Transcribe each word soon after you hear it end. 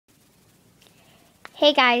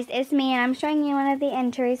Hey guys, it's me, and I'm showing you one of the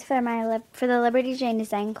entries for the Librety Jane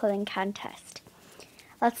Design Clothing Contest.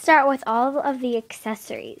 Let's start with all of the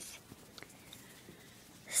accessories.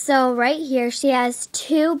 So right here, she has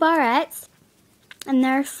two barrettes, and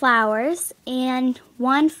they're flowers, and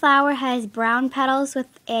one flower has brown petals with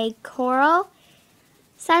a coral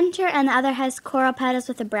center, and the other has coral petals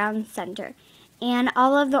with a brown center. And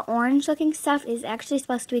all of the orange looking stuff is actually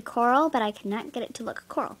supposed to be coral, but I cannot get it to look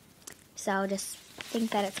coral. So just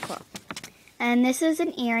think that it's coral. And this is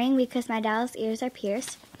an earring because my doll's ears are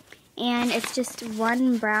pierced. And it's just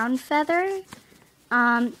one brown feather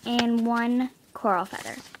and one coral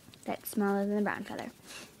feather that's smaller than the brown feather.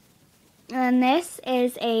 And this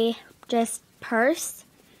is a just purse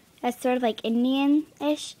that's sort of like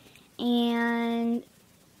Indian-ish. And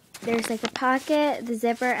there's like a pocket, the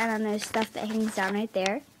zipper, and then there's stuff that hangs down right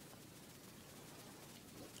there.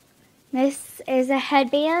 This is a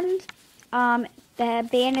headband. The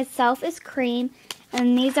band itself is cream,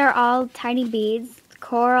 and these are all tiny beads,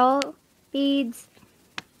 coral beads,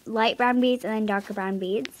 light brown beads, and then darker brown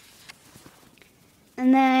beads.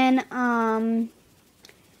 And then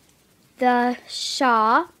the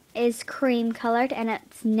shawl is cream colored, and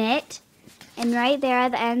it's knit. And right there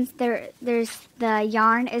at the ends, there's the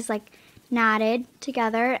yarn is like knotted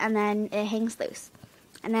together, and then it hangs loose.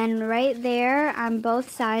 And then right there on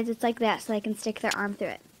both sides, it's like that, so they can stick their arm through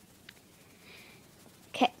it.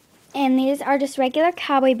 Okay, and these are just regular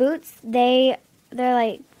cowboy boots. They're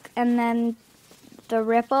like, and then the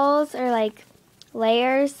ripples are like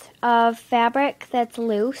layers of fabric that's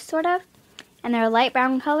loose, sort of, and they're light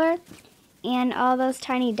brown color. And all those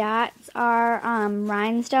tiny dots are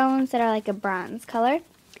rhinestones that are like a bronze color.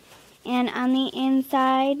 And on the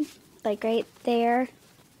inside, like right there,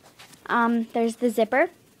 there's the zipper.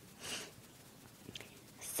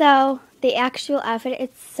 So the actual outfit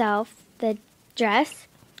itself, the dress,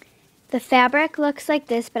 the fabric looks like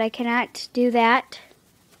this, but I cannot do that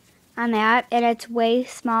on that, and it's way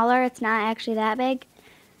smaller. It's not actually that big.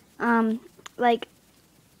 Like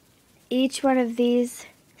each one of these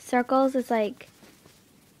circles is like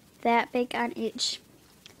that big on each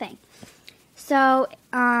thing. So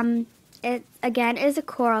it again is a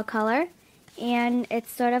coral color, and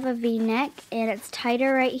it's sort of a V-neck, and it's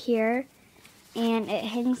tighter right here, and it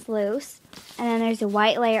hangs loose, and then there's a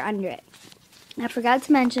white layer under it. I forgot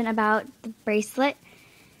to mention about the bracelet,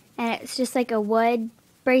 and it's just like a wood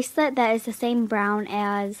bracelet that is the same brown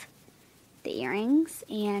as the earrings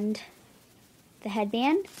and the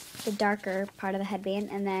headband, the darker part of the headband,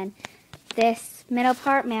 and then this middle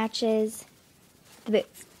part matches the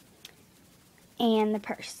boots and the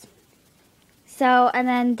purse. So, and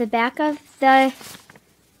then the back of the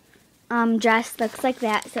dress looks like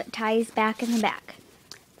that, so it ties back in the back.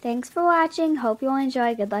 Thanks for watching. Hope you'll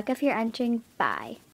enjoy. Good luck if you're entering. Bye.